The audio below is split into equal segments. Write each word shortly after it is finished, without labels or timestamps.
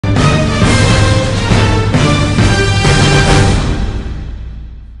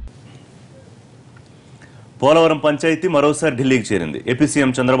పోలవరం పంచాయతీ మరోసారి ఢిల్లీకి చేరింది. ఏపీ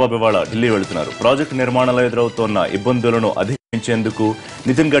సీఎం చంద్రబాబు ఇవాళ ఢిల్లీ వెళ్తున్నారు. ప్రాజెక్టు నిర్మాణంలో ఎదురవుతోన్న ఇబ్బందులను అధిగమించేందుకు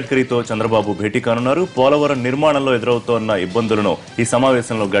నితిన్ గడ్కరీతో చంద్రబాబు భేటీ కానున్నారు. పోలవరం నిర్మాణంలో ఎదురవుతోన్న ఇబ్బందులను ఈ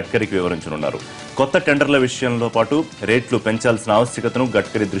సమావేశంలో గడ్కరీకి వివరించనున్నారు. కొత్త టెండర్ల విషయంలో పాటు రేట్లు పెంచాల్సిన ఆవశ్యకతను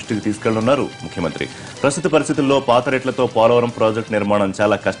గడ్కరీ దృష్టికి తీసుకెళ్లనున్నారు ముఖ్యమంత్రి. ప్రస్తుత పరిస్థితుల్లో పాత రేట్లతో పోలవరం ప్రాజెక్టు నిర్మాణం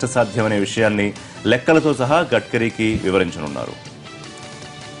చాలా కష్టసాధ్యమనే విషయాన్ని లెక్కలతో సహా గడ్కరీకి వివరించనున్నారు.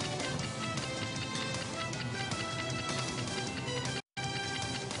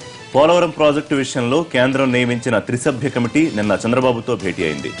 పోలవరం ప్రాజెక్టు విషయంలో కేంద్రం నియమించిన త్రిసభ్య కమిటీ నిన్న చంద్రబాబుతో భేటీ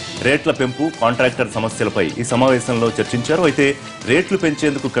అయింది. రేట్ల పెంపు, కాంట్రాక్టర్ సమస్యలపై ఈ సమావేశంలో చర్చించారు. అయితే రేట్లు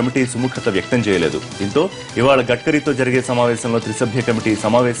పెంచేందుకు కమిటీ సుముఖత వ్యక్తం చేయలేదు. దీంతో ఇవాళ గడ్కరీతో జరిగే సమావేశంలో త్రిసభ్య కమిటీ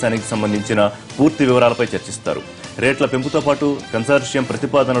సమావేశానికి సంబంధించిన పూర్తి వివరాలపై చర్చిస్తారు. రేట్ల పెంపుతో పాటు కన్సార్షియం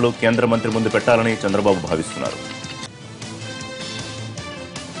ప్రతిపాదనలు కేంద్ర మంత్రి ముందు పెట్టాలని చంద్రబాబు భావిస్తున్నారు.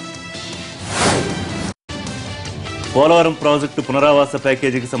 పోలవరం ప్రాజెక్టు పునరావాస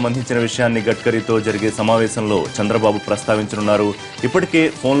ప్యాకేజీకి సంబంధించిన విషయాన్ని గడ్కరీతో జరిగే సమావేశంలో చంద్రబాబు ప్రస్తావించనున్నారు. ఇప్పటికే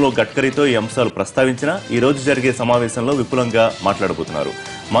ఫోన్లో గడ్కరీతో ఈ అంశాలు ప్రస్తావించినా ఈ రోజు జరిగే సమావేశంలో విపులంగా మాట్లాడబోతున్నారు.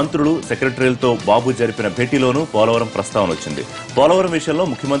 మంత్రులు, సెక్రటరీలతో బాబు జరిపిన భేటీలోనూ పోలవరం ప్రస్తావన వచ్చింది. పోలవరం విషయంలో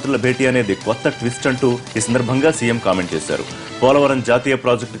ముఖ్యమంత్రుల భేటీ అనేది కొత్త ట్విస్ట్ అంటూ ఈ సందర్భంగా సీఎం కామెంట్ చేశారు. పోలవరం జాతీయ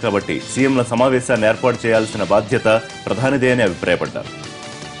ప్రాజెక్టు కాబట్టి సీఎంల సమావేశాన్ని ఏర్పాటు చేయాల్సిన బాధ్యత ప్రధానిదే అని అభిప్రాయపడ్డారు.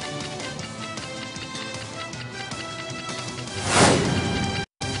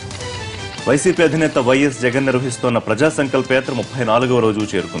 వైసీపీ అధినేత వైఎస్ జగన్ నిర్వహిస్తోన్న ప్రజా సంకల్ప యాత్ర 34వ రోజు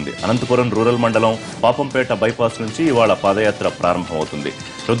చేరుకుంది. అనంతపురం రూరల్ మండలం పాపంపేట బైపాస్ నుంచి ఇవాళ పాదయాత్ర ప్రారంభమవుతుంది.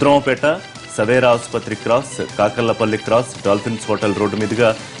 రుద్రమపేట, సవేరా ఆసుపత్రి cross, కాకల్లపల్లి cross, dolphins hotel road మీదుగా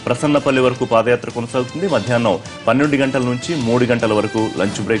ప్రసన్నపల్లి వరకు పాదయాత్ర కొనసాగుతుంది. మధ్యాహ్నం 12 గంటల నుంచి 3 గంటల వరకు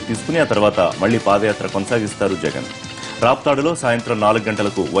లంచ్ బ్రేక్ తీసుకుని ఆ తర్వాత మళ్లీ పాదయాత్ర కొనసాగిస్తారు జగన్. రాప్తాడులో సాయంత్రం 4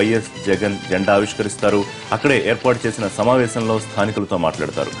 గంటలకు వైఎస్ జగన్ జెండా ఆవిష్కరిస్తారు. అక్కడే ఏర్పాటు చేసిన సమావేశంలో స్థానికులతో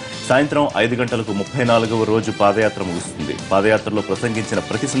మాట్లాడతారు. సాయంత్రం 5 గంటలకు 34వ రోజు పాదయాత్ర ముగుస్తుంది. పాదయాత్రలో ప్రసంగించిన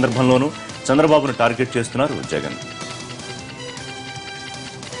ప్రతి సందర్భంలోనూ చంద్రబాబును టార్గెట్ చేస్తున్నారు జగన్.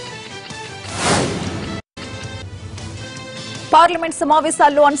 పార్లమెంట్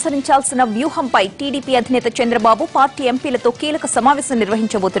సమావేశాల్లో అనుసరించాల్సిన వ్యూహంపై టీడీపీ అధినేత చంద్రబాబు పార్టీ ఎంపీలతో కీలక సమావేశం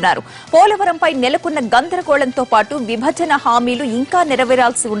నిర్వహించబోతున్నారు. పోలవరంపై నెలకొన్న గందరగోళంతో పాటు విభజన హామీలు ఇంకా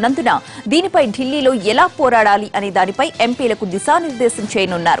నెరవేరాల్సి ఉన్నందున దీనిపై ఢిల్లీలో ఎలా పోరాడాలి అనే దానిపై ఎంపీలకు దిశానిర్దేశం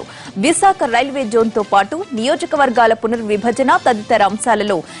చేయనున్నారు. విశాఖ రైల్వే జోన్తో పాటు నియోజకవర్గాల పునర్విభజన తదితర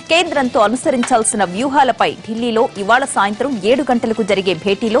అంశాలలో కేంద్రంతో అనుసరించాల్సిన వ్యూహాలపై ఢిల్లీలో ఇవాళ సాయంత్రం 7 గంటలకు జరిగే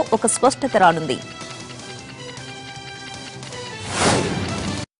భేటీలో ఒక స్పష్టత రానుంది.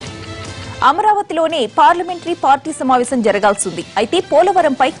 అమరావతిలోనే పార్లమెంటరీ పార్టీ సమావేశం జరగాల్సింది. అయితే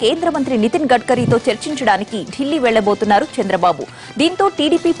పోలవరంపై కేంద్ర మంత్రి నితిన్ గడ్కరీతో చర్చించడానికి ఢిల్లీ వెళ్లబోతున్నారు చంద్రబాబు. దీంతో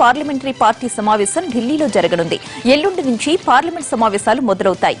టీడీపీ పార్లమెంటరీ పార్టీ సమావేశం ఢిల్లీలో జరగనుంది. ఎల్లుండి నుంచి పార్లమెంట్ సమావేశాలు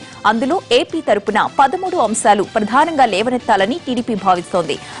మొదలవుతాయి. అందులో ఏపీ తరపున 13 అంశాలు ప్రధానంగా లేవనెత్తాలని టీడీపీ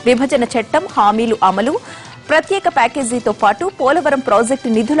భావిస్తోంది. విభజన చట్టం, హామీలు అమలు, ప్రత్యేక ప్యాకేజీతో పాటు పోలవరం ప్రాజెక్టు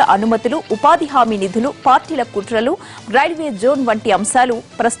నిధుల అనుమతులు, ఉపాధి హామీ నిధులు, పార్టీల కుట్రలు, రైల్వే జోన్ వంటి అంశాలు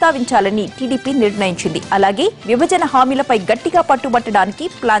ప్రస్తావించాలని టీడీపీ నిర్ణయించింది. అలాగే విభజన హామీలపై గట్టిగా పట్టుబట్టడానికి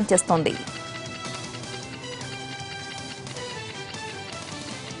ప్లాన్ చేస్తోంది.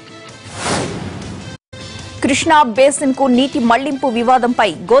 కృష్ణా బేసిన్ కు నీటి మళ్లింపు వివాదంపై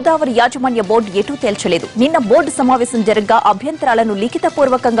గోదావరి యాజమాన్య బోర్డు ఎటూ తేల్చలేదు. నిన్న బోర్డు సమావేశం జరగ్గా అభ్యంతరాలను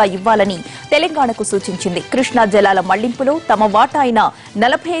లిఖితపూర్వకంగా ఇవ్వాలని తెలంగాణకు సూచించింది. కృష్ణా జలాల మళ్లింపులో తమ వాటా అయిన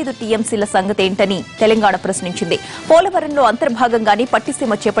 45 టీఎంసీల సంగతేంటని తెలంగాణ ప్రశ్నించింది. పోలవరంలో అంతర్భాగంగానే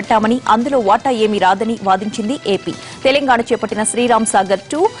పట్టిసీమ చేపట్టామని, అందులో వాటా ఏమీ రాదని వాదించింది ఏపీ. తెలంగాణ చేపట్టిన శ్రీరామ్ సాగర్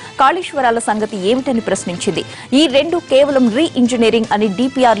 2, కాళేశ్వరాల సంగతి ఏమిటని ప్రశ్నించింది. ఈ రెండు కేవలం రీ ఇంజనీరింగ్ అని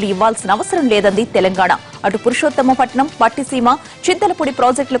డీపీఆర్లు ఇవ్వాల్సిన అవసరం లేదంది తెలంగాణ. అటు పురుషోత్తమపట్నం, పట్టిసీమ, చింతలపూడి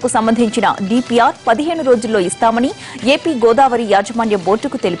ప్రాజెక్టులకు సంబంధించిన డీపీఆర్ 15 రోజుల్లో ఇస్తామని ఏపీ గోదావరి యాజమాన్య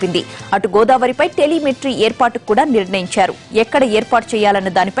బోర్డుకు తెలిపింది. అటు గోదావరిపై టెలిమెట్రీ ఏర్పాటుకు కూడా నిర్ణయించారు. ఎక్కడ ఏర్పాటు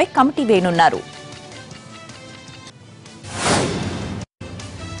చేయాలన్న దానిపై కమిటీ వేయనున్నారు.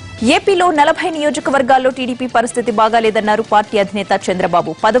 ఏపీలో 40 నియోజకవర్గాల్లో టీడీపీ పరిస్థితి బాగాలేదన్నారు పార్టీ అధినేత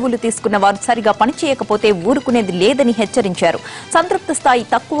చంద్రబాబు. పదవులు తీసుకున్న వారు సరిగా పనిచేయకపోతే ఊరుకునేది లేదని హెచ్చరించారు. సంతృప్త స్థాయి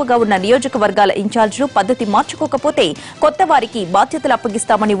తక్కువగా ఉన్న నియోజకవర్గాల ఇన్ఛార్జీలు పద్ధతి మార్చుకోకపోతే కొత్త వారికి బాధ్యతలు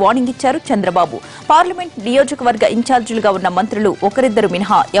అప్పగిస్తామని వార్నింగ్ ఇచ్చారు చంద్రబాబు. పార్లమెంట్ నియోజకవర్గ ఇన్ఛార్జీలుగా ఉన్న మంత్రులు ఒకరిద్దరు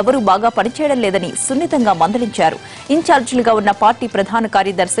మినహా ఎవరూ బాగా పనిచేయడం లేదని సున్నితంగా మందలించారు. ఇన్ఛార్జీలుగా ఉన్న పార్టీ ప్రధాన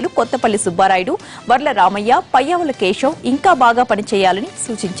కార్యదర్శులు కొత్తపల్లి సుబ్బారాయుడు, వర్ల రామయ్య, పయ్యావుల కేశవ్ ఇంకా బాగా పనిచేయాలని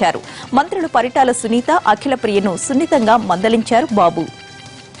సూచించారు. మంత్రులు పరిటాల సునీత, అఖిల ప్రియను సున్నితంగా మందలించారు బాబు.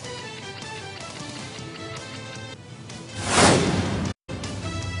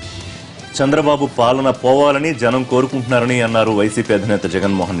 చంద్రబాబు పాలన పోవాలని జనం కోరుకుంటున్నారని అన్నారు వైసీపీ అధినేత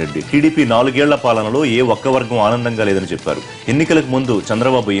జగన్మోహన్ రెడ్డి. టీడీపీ 4 ఏళ్ల పాలనలో ఏ ఒక్క వర్గం ఆనందంగా లేదని చెప్పారు. ఎన్నికలకు ముందు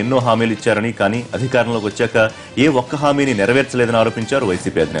చంద్రబాబు ఎన్నో హామీలు ఇచ్చారని, కానీ అధికారంలోకి వచ్చాక ఏ ఒక్క హామీని నెరవేర్చలేదని ఆరోపించారు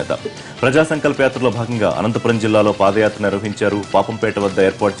వైసీపీ అధినేత. ప్రజా సంకల్ప యాత్రలో భాగంగా అనంతపురం జిల్లాలో పాదయాత్ర నిర్వహించారు. పాపంపేట వద్ద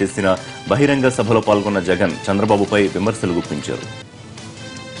ఏర్పాటు చేసిన బహిరంగ సభలో పాల్గొన్న జగన్ చంద్రబాబుపై విమర్శలు గుప్పించారు.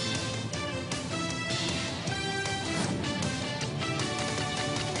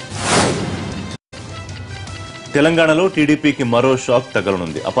 తెలంగాణలో టీడీపీకి మరో షాక్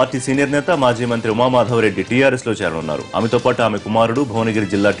తగలనుంది. ఆ పార్టీ సీనియర్ నేత మాజీ మంత్రి ఉమామాధవరెడ్డి టీఆర్ఎస్ లో చేరనున్నారు. ఆమెతో పాటు ఆమె కుమారుడు భువనగిరి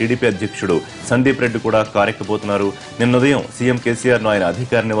జిల్లా టీడీపీ అధ్యక్షుడు సందీప్ రెడ్డి కూడా కారెక్కబోతున్నారు. నిన్న ఉదయం సీఎం కేసీఆర్ ను ఆయన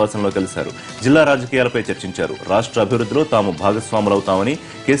అధికార నివాసంలో కలిశారు. జిల్లా రాజకీయాలపై చర్చించారు. రాష్ట్ర అభివృద్ధిలో తాము భాగస్వాములవుతామని,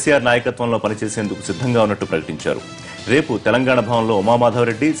 కేసీఆర్ నాయకత్వంలో పనిచేసేందుకు సిద్ధంగా ఉన్నట్టు ప్రకటించారు. రేపు తెలంగాణ భవన్లో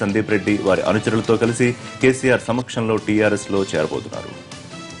ఉమామాధవరెడ్డి, సందీప్ రెడ్డి వారి అనుచరులతో కలిసి కేసీఆర్ సమక్షంలో టీఆర్ఎస్ లో చేరబోతున్నారు.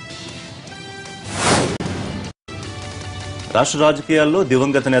 రాష్ట్ర రాజకీయాల్లో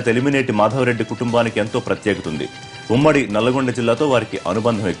దివంగత నేత ఎలిమినేటి మాధవరెడ్డి కుటుంబానికి ఎంతో ప్రత్యేకత ఉంది. ఉమ్మడి నల్లగొండ జిల్లాతో వారికి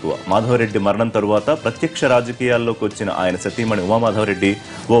అనుబంధం ఎక్కువ. మాధవరెడ్డి మరణం తరువాత ప్రత్యక్ష రాజకీయాల్లోకి వచ్చిన ఆయన సతీమణి ఉమామాధవరెడ్డి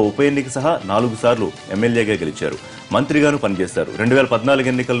ఓ ఉప ఎన్నిక సహా 4 సార్లు ఎమ్మెల్యేగా గెలిచారు. మంత్రిగాను పనిచేశారు.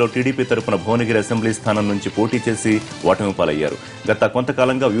 2014 ఎన్నికల్లో టీడీపీ తరపున భువనగిరి అసెంబ్లీ స్థానం నుంచి పోటీ చేసి ఓటమి పాలయ్యారు. గత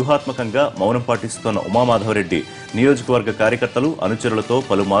కొంతకాలంగా వ్యూహాత్మకంగా మౌనం పాటిస్తున్న ఉమామాధవరెడ్డి నియోజకవర్గ కార్యకర్తలు, అనుచరులతో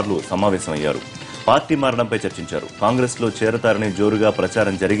పలుమార్లు సమావేశమయ్యారు. పార్టీ మరణంపై చర్చించారు. కాంగ్రెస్ లో చేరతారని జోరుగా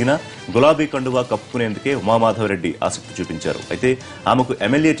ప్రచారం జరిగినా గులాబీ కండువా కప్పుకునేందుకే ఉమామాధవరెడ్డి ఆసక్తి చూపించారు. అయితే ఆమెకు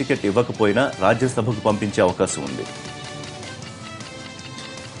ఎమ్మెల్యే టికెట్ ఇవ్వకపోయినా రాజ్యసభకు పంపించే అవకాశం ఉంది.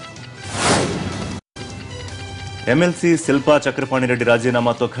 ఎమ్మెల్సీ శిల్పా చక్రపాణిరెడ్డి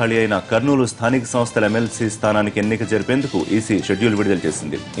రాజీనామాతో ఖాళీ అయిన కర్నూలు స్థానిక సంస్థల ఎమ్మెల్సీ స్థానానికి ఎన్నిక జరిపేందుకు ఈసీ షెడ్యూల్ విడుదల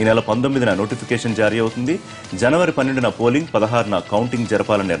చేసింది. ఈ నెల 19న నోటిఫికేషన్ జారీ అవుతుంది. జనవరి 12న పోలింగ్, 16న కౌంటింగ్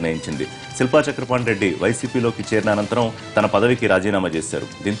జరపాలని నిర్ణయించింది. శిల్పా చక్రపాణిరెడ్డి వైసీపీలోకి చేరిన అనంతరం తన పదవికి రాజీనామా చేశారు.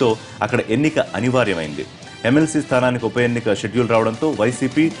 దీంతో అక్కడ ఎన్నిక అనివార్యమైంది. ఎమ్మెల్సీ స్థానానికి ఉప ఎన్నిక షెడ్యూల్ రావడంతో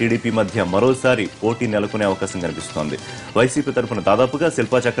వైసీపీ, టీడీపీ మధ్య మరోసారి పోటీ నెలకొనే అవకాశం కనిపిస్తోంది. వైసీపీ తరఫున దాదాపుగా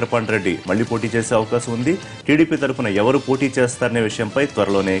శిల్పా చక్రపాణిరెడ్డి మళ్లీ పోటీ చేసే అవకాశం ఉంది. టీడీపీ తరఫున ఎవరు పోటీ చేస్తారనే విషయంపై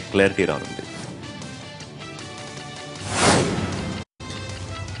త్వరలోనే క్లారిటీ రానుంది.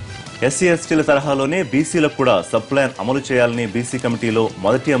 ఎస్సీ ఎస్టీల తరహాలోనే బీసీలకు కూడా సబ్ ప్లాన్ అమలు చేయాలని బీసీ కమిటీలో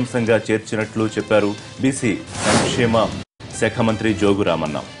మొదటి అంశంగా చేర్చినట్లు చెప్పారు బీసీ సంక్షేమ శాఖ మంత్రి జోగు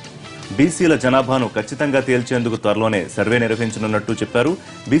రామన్న. బీసీల జనాభాను ఖచ్చితంగా తేల్చేందుకు త్వరలోనే సర్వే నిర్వహించనున్నట్టు చెప్పారు.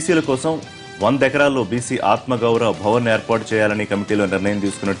 బీసీల కోసం 100 ఎకరాల్లో బీసీ ఆత్మగౌరవ భవన్ ఏర్పాటు చేయాలని కమిటీలో నిర్ణయం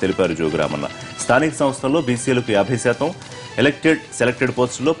తీసుకున్నట్టు తెలిపారు జోగురామన్న. స్థానిక సంస్థల్లో బీసీలకు 50%, ఎలక్టెడ్, సెలెక్టెడ్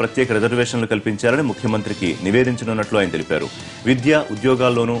పోస్టుల్లో ప్రత్యేక రిజర్వేషన్లు కల్పించాలని ముఖ్యమంత్రికి నివేదించనున్నట్లు ఆయన తెలిపారు. విద్య,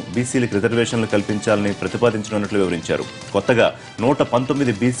 ఉద్యోగాల్లోనూ బీసీలకు రిజర్వేషన్లు కల్పించాలని ప్రతిపాదించనున్నట్లు వివరించారు. కొత్తగా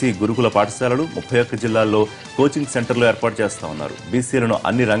 119 బీసీ గురుకుల పాఠశాలలు, 31 జిల్లాల్లో కోచింగ్ సెంటర్లు ఏర్పాటు చేస్తామన్నారు. బీసీలను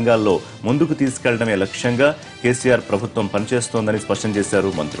అన్ని రంగాల్లో ముందుకు తీసుకెళ్లడమే లక్ష్యంగా కేసీఆర్ ప్రభుత్వం పనిచేస్తోందని స్పష్టం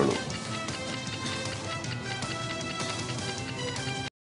చేశారు మంత్రులు.